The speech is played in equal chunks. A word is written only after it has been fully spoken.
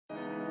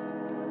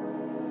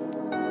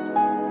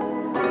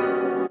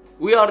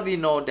We already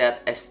know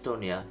that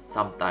Estonia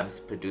sometimes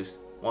produce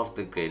one of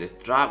the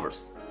greatest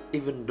drivers,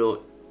 even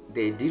though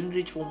they didn't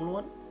reach Formula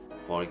 1.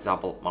 For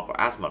example, Marco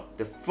Asmer,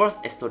 the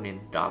first Estonian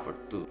driver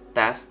to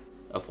test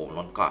a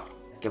Formula 1 car,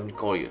 Kevin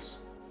Koyus,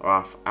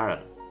 Ralph Aaron,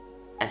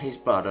 and his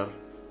brother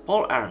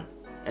Paul Aaron,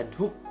 and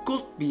who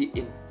could be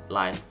in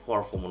line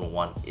for Formula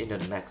 1 in the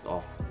next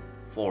of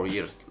 4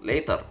 years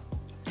later.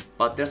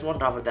 But there's one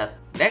driver that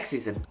next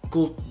season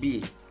could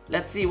be.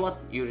 Let's see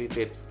what Juri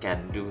Vips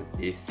can do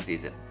this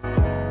season.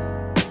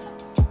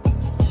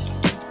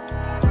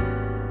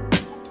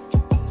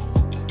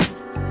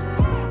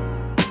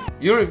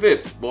 Juri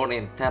Vips, born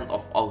in 10th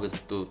of August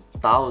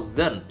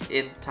 2000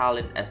 in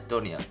Tallinn,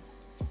 Estonia.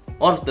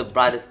 One of the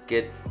brightest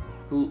kids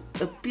who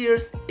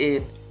appears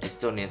in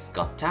Estonia's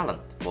Got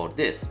Talent for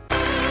this.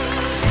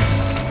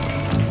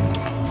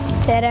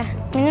 Tere,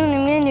 minu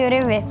nimi on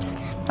Juri Vips.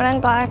 Ma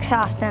olen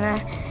 8-aastane.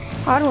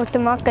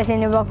 Arvutama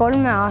hakkasin juba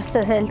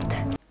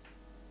 3-aastaselt.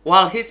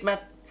 While his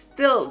math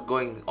still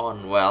going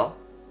on well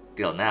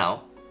till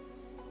now,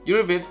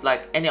 Juri Vips,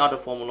 like any other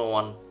Formula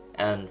 1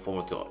 and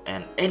Formula 2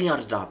 and any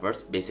other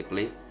drivers,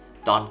 basically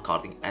done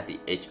karting at the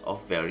age of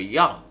very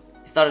young.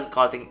 He started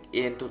karting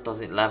in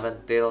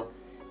 2011 till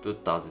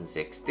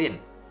 2016,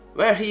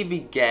 where he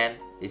began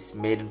his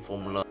maiden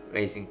Formula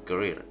racing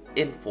career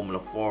in Formula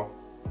 4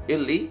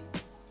 Italy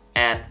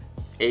and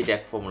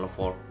ADAC Formula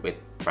 4 with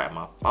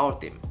Prema Power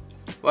Team.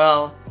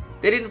 Well,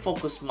 they didn't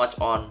focus much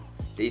on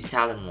the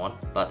Italian one,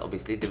 but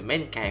obviously the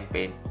main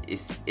campaign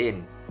is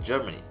in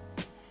Germany,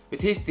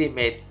 with his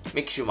teammate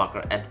Mick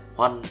Schumacher and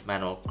Juan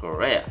Manuel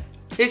Correa.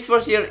 His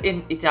first year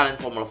in Italian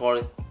Formula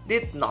 4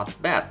 did not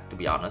bad, to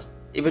be honest,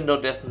 even though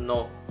there's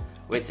no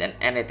wins and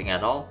anything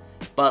at all,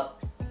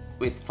 but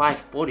with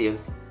 5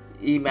 podiums,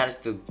 he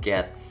managed to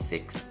get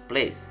 6th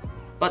place.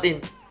 But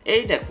in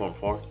ADAC Formula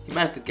 4, he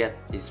managed to get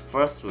his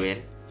first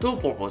win, 2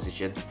 pole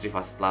positions, 3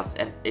 fastest laps,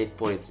 and 8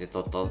 podiums in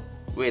total,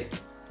 with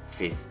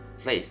 5th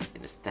place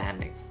in the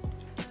standings.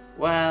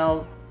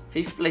 Well,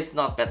 5th place is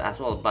not bad as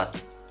well, but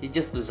he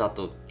just loses out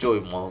to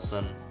Joey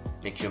Molson,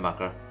 Mick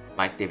Schumacher,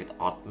 Mike David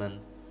Ottman,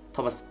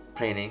 Thomas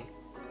Preining,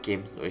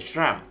 Kim Louis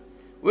Schramm,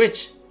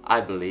 which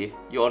I believe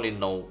you only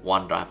know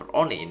one driver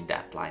only in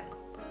that lineup.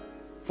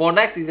 For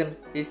next season,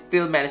 he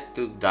still managed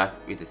to drive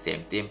with the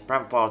same team,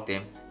 Prema Power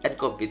Team, and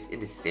competes in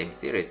the same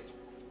series,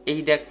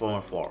 ADAC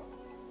Formula 4.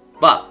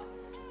 But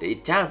the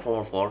Italian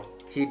Formula 4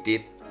 he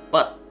did,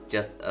 but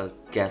just a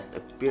guest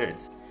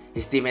appearance.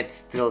 His teammate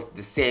still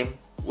the same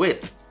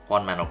with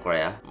Juan Manuel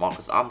Correa,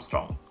 Marcus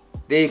Armstrong.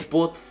 They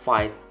both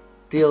fight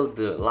till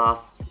the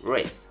last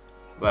race,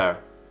 where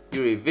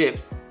Juri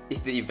Vips is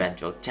the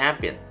eventual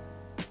champion,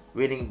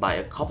 winning by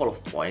a couple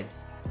of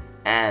points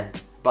and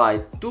by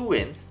 2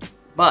 wins,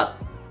 but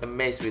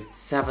amazed with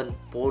 7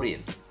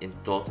 podiums in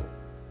total,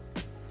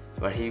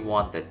 where he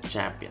won the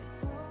champion,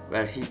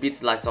 where he beats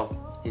the likes of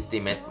his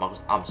teammate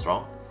Marcus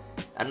Armstrong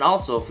and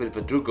also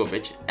Filipe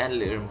Drugovich and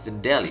Liam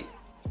Zindelli.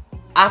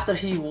 After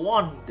he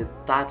won the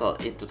title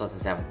in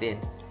 2017,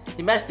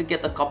 he managed to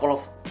get a couple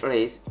of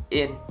races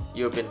in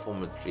European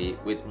Formula 3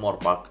 with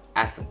Moorpark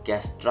as a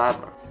guest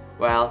driver.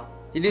 Well,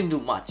 he didn't do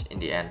much in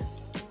the end.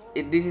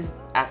 This is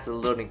as a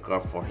learning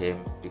curve for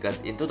him,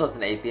 because in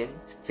 2018,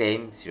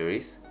 same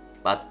series,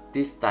 but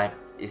this time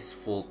is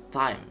full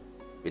time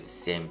with the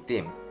same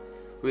team,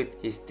 with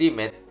his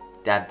teammate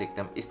Dan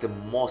Ticktum is the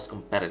most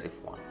competitive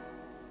one.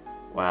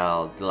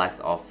 Well, the likes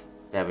of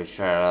David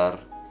Scherer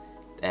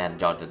and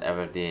Jonathan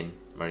Everdeen,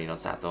 Marino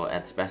Sato,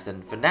 and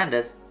Sebastian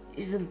Fernandez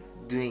isn't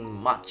doing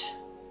much.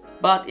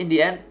 But in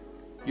the end,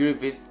 Juri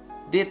Vips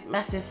did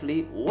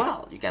massively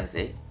well, you can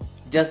say.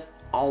 Just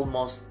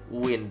almost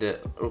win the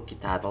rookie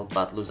title,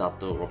 but lose out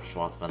to Rob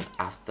Schwartzman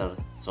after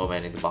so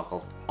many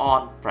debacles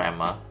on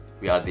Prema.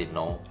 We already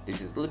know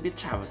this is a little bit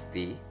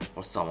travesty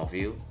for some of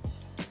you.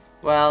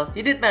 Well,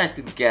 he did manage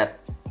to get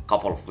a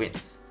couple of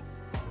wins.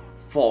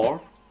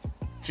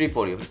 3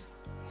 podiums,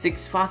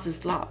 6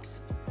 fastest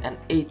laps, and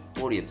 8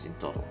 podiums in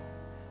total.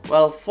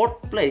 Well,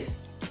 4th place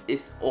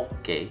is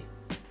okay,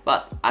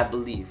 but I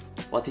believe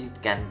what he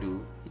can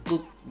do, he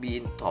could be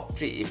in top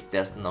 3 if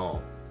there's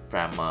no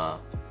Prema,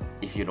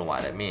 if you know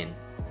what I mean.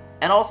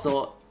 And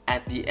also,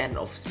 at the end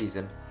of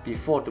season,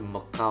 before the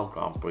Macau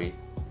Grand Prix,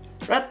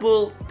 Red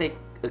Bull take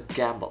a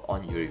gamble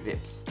on Juri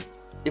Vips.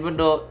 Even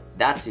though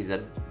that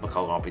season,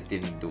 Macau Grand Prix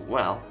didn't do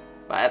well,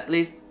 but at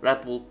least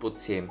Red Bull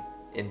puts him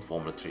in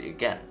Formula 3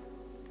 again,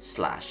 /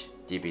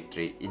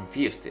 GP3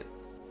 infused it.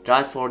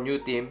 Drives for new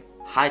team,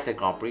 High-Tech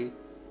Grand Prix,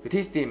 with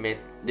his teammate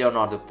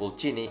Leonardo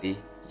Pulcini, the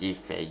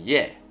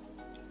Yifeye.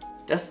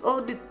 There's a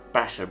little bit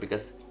pressure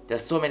because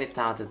there's so many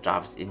talented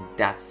drivers in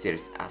that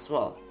series as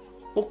well.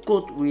 Who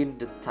could win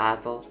the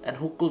title and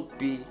who could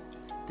be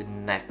the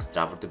next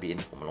driver to be in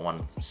Formula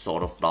 1,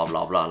 sort of blah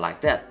blah blah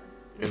like that.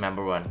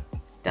 Remember when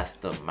that's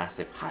the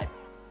massive hype.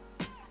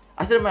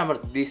 I still remember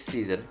this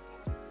season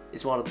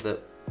is one of the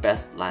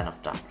best line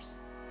of drivers,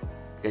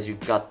 because you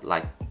got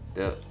like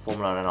the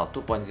Formula Renault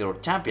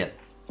 2.0 champion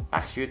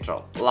Max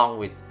Futrell along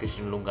with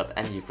Christian Lungard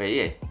and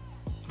Yifeye.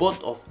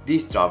 Both of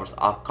these drivers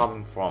are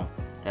coming from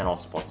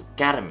Renault Sports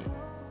Academy.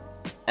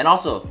 And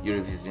also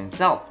Juri Vips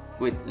himself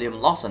with Liam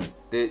Lawson,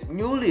 the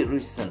newly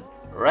recent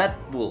Red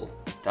Bull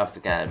Drivers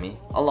Academy,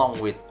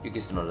 along with Yuki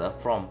Tsunoda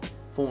from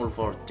Formula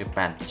 4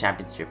 Japan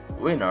Championship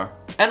winner,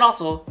 and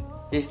also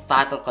his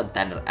title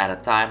contender at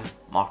the time,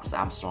 Marcus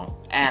Armstrong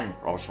and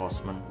Robert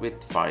Schwarzman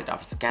with Ferrari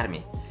Drivers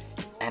Academy.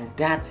 And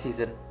that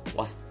season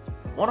was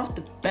one of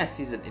the best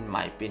seasons in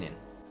my opinion.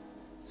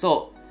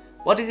 So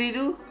what did he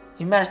do?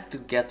 He managed to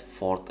get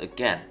 4th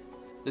again,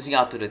 losing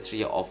out to the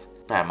trio of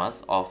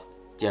Primas of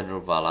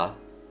Gianluca Valla,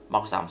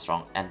 Marcus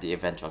Armstrong and the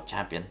eventual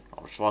champion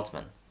Robert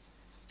Schwarzman.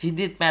 He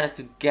did manage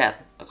to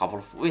get a couple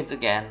of wins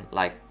again,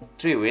 like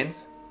 3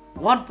 wins,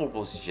 1 pole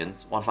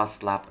positions, 1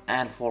 fast lap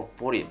and 4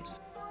 podiums.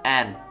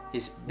 And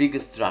his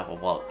biggest drive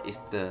of all is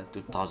the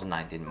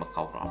 2019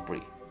 Macau Grand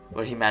Prix,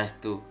 where he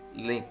managed to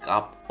link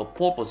up a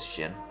pole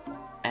position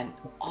and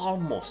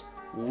almost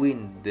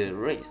win the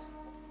race,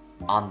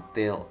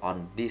 until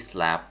on this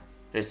lap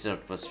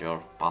Richard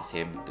Vasseur passed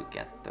him to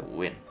get the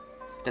win.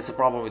 There's a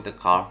problem with the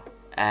car,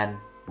 and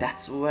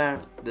that's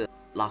where the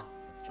luck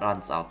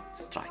runs out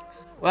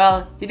strikes.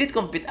 Well, he did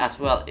compete as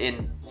well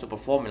in Super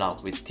Formula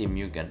with Team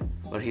Mugen,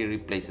 where he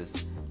replaces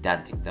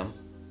Dan Ticktum,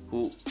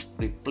 who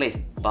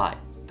replaced by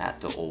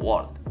Pato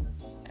O'Ward,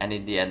 and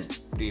in the end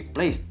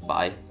replaced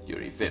by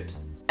Juri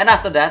Vips. And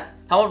after that,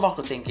 Helmut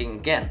Marko thinking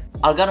again,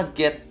 I'm gonna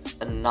get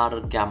another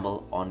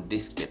gamble on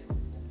this kid.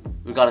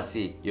 We gotta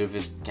see Juri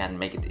Vips can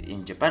make it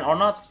in Japan or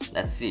not.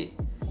 Let's see.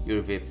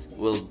 Juri Vips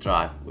will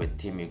drive with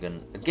Team Mugen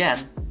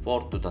again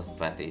for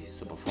 2020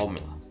 Super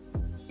Formula.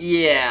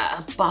 Yeah,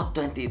 about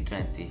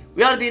 2020.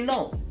 We already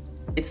know.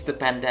 It's the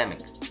pandemic.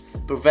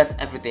 Prevents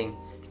everything.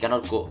 You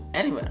cannot go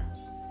anywhere.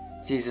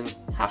 Seasons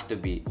have to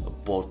be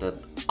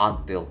aborted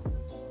until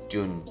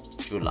June,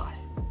 July.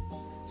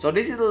 So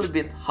this is a little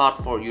bit hard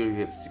for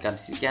Juri Vips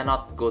because he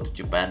cannot go to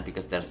Japan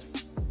because there's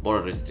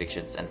border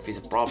restrictions and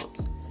visa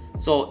problems.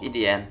 So in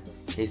the end,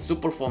 his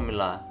Super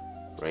Formula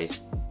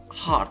race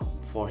hard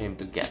for him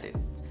to get it.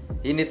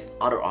 He needs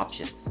other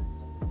options.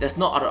 There's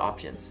no other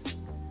options.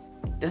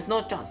 There's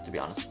no chance, to be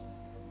honest,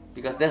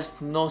 because there's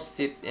no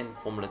seats in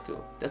Formula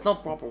 2. There's no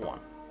proper one,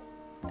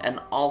 and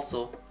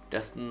also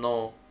there's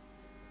no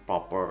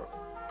proper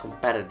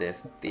competitive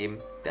team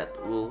that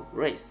will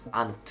race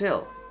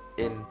until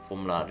in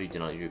Formula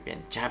Regional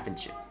European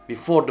Championship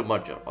before the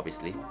merger.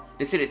 Obviously,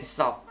 the series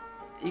itself,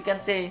 you can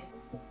say,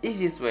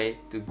 easiest way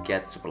to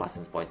get super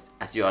license points.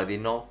 As you already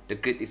know, the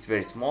grid is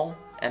very small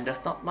and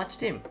there's not much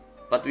team.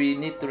 But we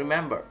need to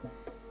remember,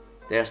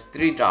 there's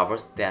 3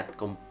 drivers that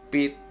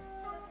compete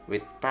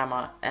with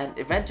Prema, and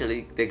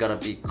eventually they're gonna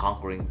be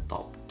conquering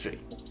top 3.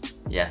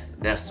 Yes,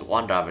 there's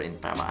 1 driver in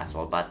Prema as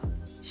well, but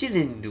she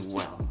didn't do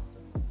well.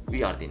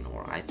 We already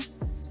know, right?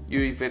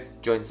 Juri Vips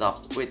joins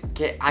up with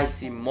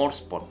KIC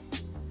Motorsport,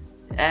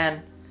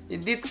 and he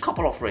did a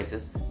couple of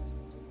races,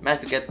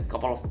 managed to get a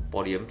couple of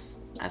podiums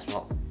as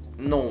well.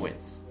 No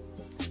wins,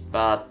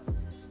 but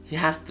he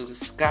has to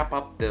scrap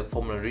up the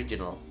Formula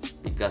Regional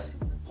because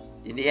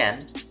in the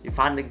end he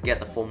finally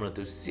get a Formula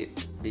 2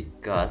 seat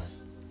because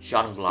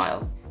Sean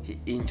Glyle, he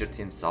injured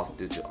himself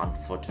due to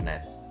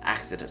unfortunate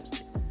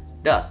accident.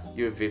 Thus,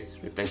 Juri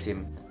Vips replaced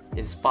him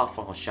in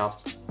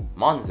Spa-Francorchamps,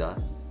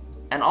 Monza,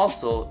 and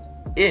also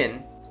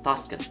in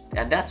Tuscan,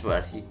 and that's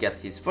where he get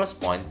his first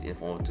points in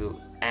Formula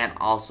 2 and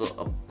also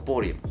a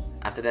podium.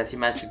 After that, he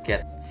managed to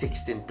get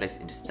 16th place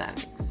in the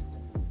standings.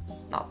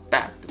 Not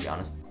bad, to be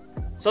honest.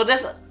 So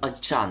there's a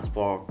chance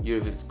for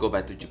Juri Vips to go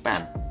back to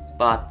Japan,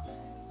 but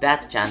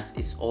that chance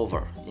is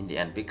over in the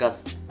end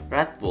because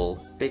Red Bull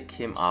picked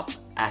him up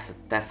as a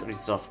test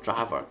reserve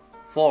driver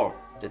for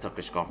the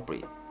Turkish Grand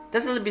Prix.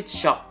 That's a little bit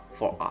shock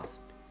for us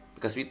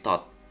because we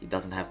thought he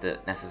doesn't have the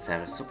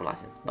necessary super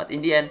license, but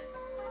in the end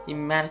he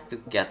managed to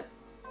get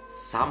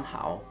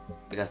somehow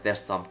because there's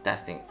some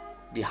testing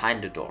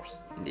behind the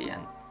doors in the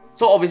end.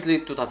 So obviously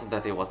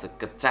 2030 was a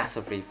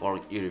catastrophe for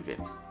Juri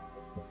Vips.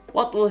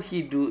 What will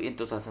he do in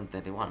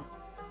 2021?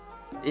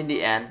 In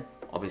the end,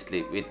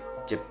 obviously with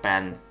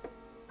Japan's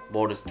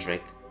border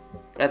strict,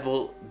 Red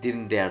Bull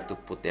didn't dare to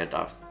put their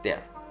drivers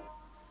there.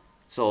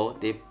 So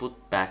they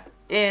put back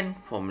in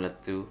Formula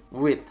 2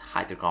 with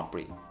Hyder Grand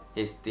Prix,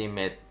 his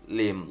teammate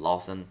Liam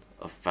Lawson,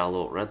 a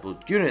fellow Red Bull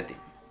Junior team.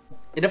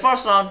 In the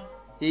first round,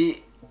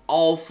 he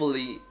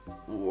awfully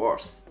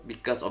worse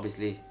because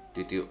obviously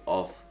due to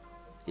of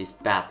his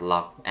bad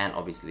luck and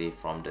obviously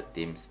from the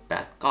team's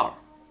bad car.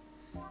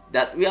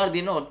 That we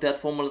already know that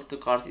Formula 2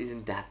 cars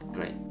isn't that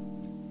great.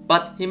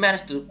 But he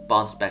managed to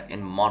bounce back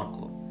in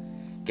Monaco,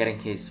 getting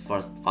his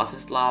first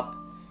fastest lap,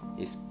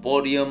 his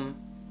podium,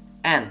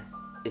 and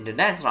in the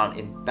next round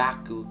in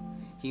Baku,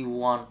 he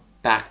won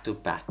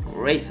back-to-back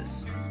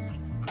races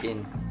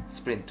in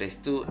Sprint Race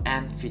 2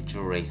 and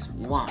Feature Race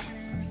 1.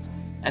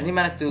 And he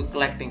managed to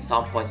collecting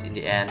some points in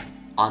the end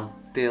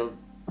until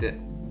the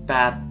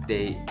bad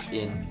day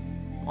in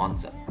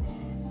Monza.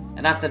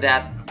 And after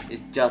that,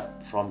 it's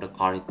just from the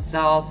car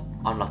itself,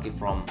 unlucky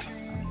from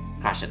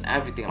crash and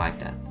everything like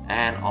that.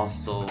 And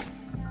also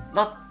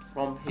not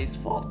from his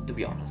fault, to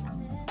be honest.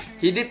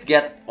 He did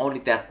get only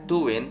that 2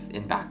 wins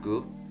in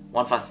Baku,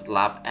 1 fast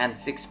lap and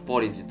 6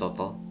 podiums in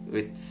total,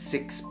 with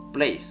 6th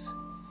place.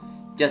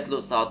 Just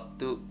lost out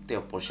to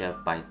Theo Porcher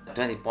by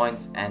 20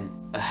 points and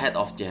ahead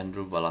of Jehan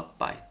Ruvala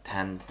by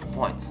 10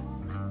 points.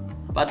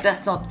 But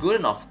that's not good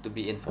enough to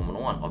be in Formula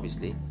 1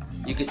 obviously.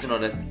 Yuki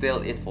Tsunoda is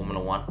still in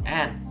Formula 1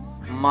 and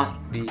must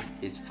be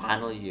his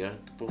final year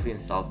to prove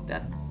himself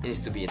that he needs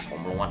to be in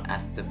Formula 1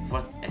 as the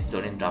first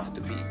Estonian driver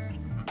to be.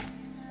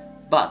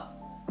 But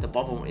the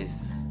problem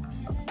is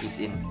he's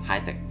in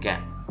high-tech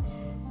again.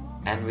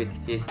 And with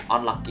his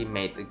unlucky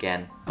mate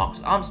again,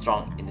 Marcus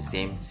Armstrong, in the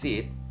same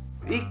seat,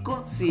 we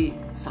could see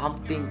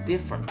something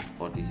different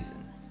for this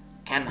season.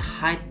 Can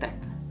high-tech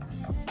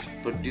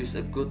produce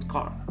a good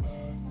car?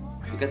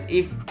 Because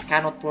if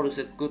cannot produce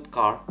a good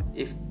car,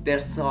 if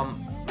there's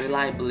some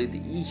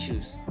reliability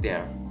issues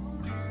there,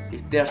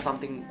 if there's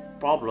something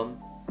problem,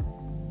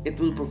 it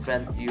will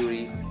prevent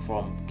Juri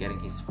from getting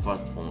his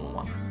first Formula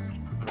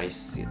 1 race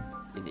seat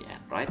in the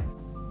end, right?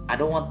 I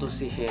don't want to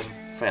see him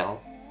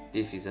fail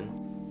this season.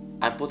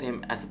 I put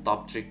him as a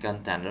top 3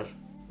 contender,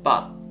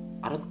 but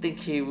I don't think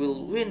he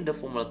will win the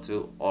Formula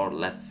 2 or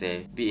let's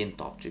say be in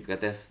top 3 because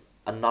there's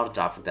another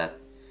driver that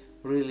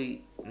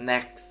really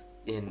next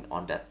in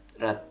on that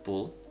Red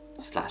Bull /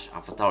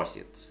 AlphaTauri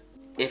seats.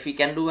 If he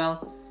can do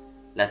well,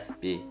 let's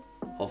be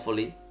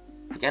hopefully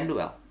he can do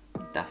well.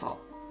 That's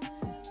all.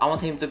 I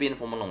want him to be in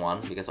Formula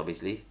 1 because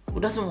obviously who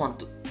doesn't want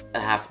to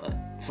have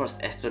a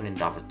first Estonian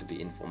driver to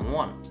be in Formula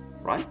 1,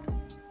 right?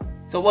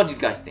 So what do you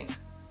guys think?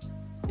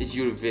 Is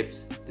Juri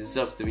Vips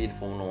deserves to be in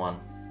Formula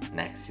 1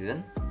 next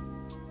season?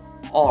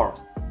 Or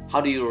how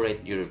do you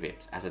rate Juri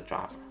Vips as a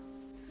driver?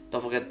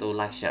 Don't forget to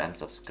like, share and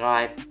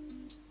subscribe.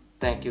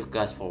 Thank you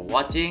guys for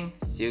watching.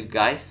 See you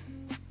guys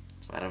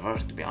wherever,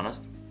 to be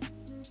honest.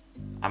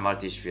 I'm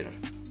Artish Feeder.